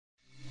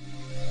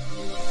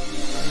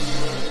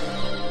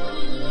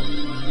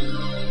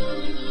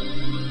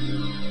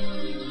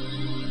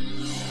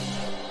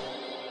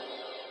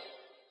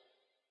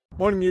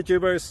Morning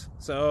YouTubers.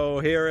 So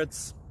here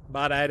it's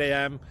about 8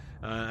 a.m.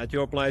 At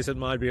your place it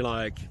might be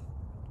like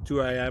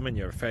 2 a.m. and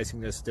you're facing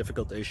this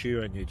difficult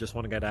issue and you just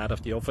want to get out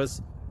of the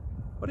office.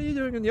 What are you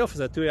doing in the office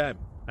at 2 a.m.?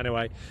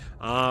 Anyway,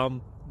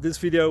 this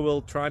video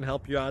will try and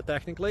help you out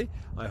technically.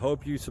 I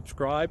hope you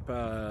subscribe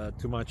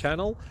to my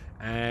channel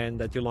and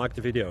that you like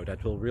the video.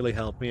 That will really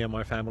help me and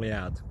my family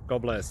out.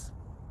 God bless.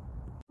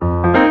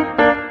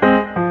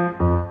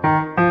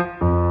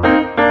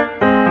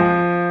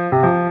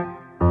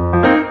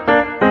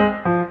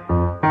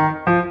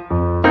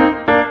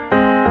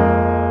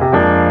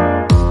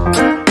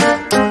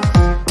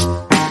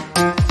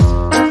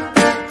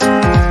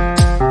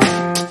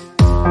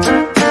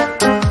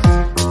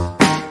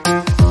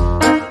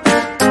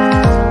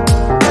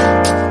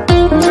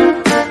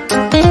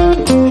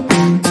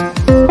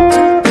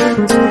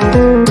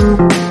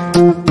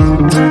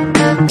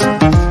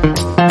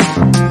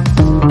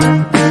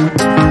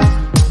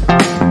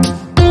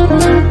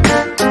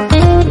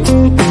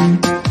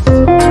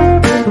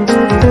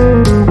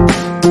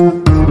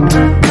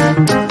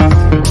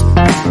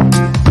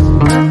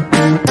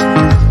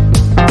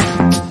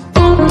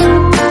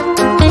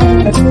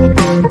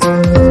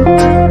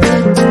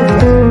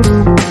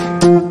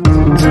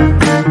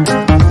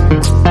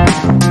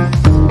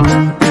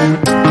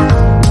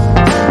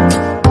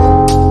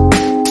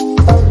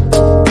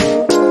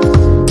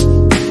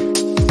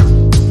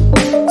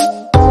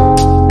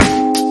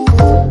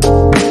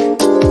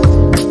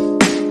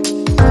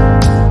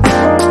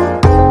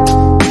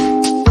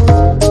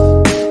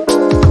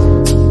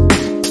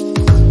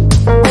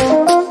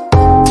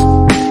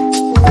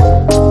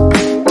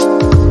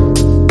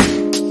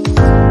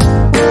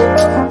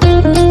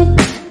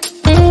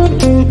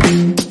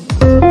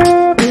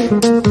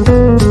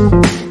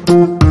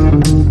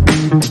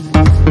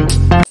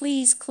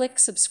 Please click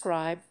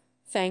subscribe.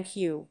 Thank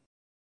you.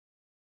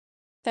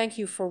 Thank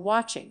you for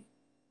watching.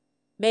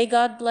 May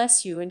God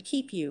bless you and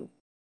keep you.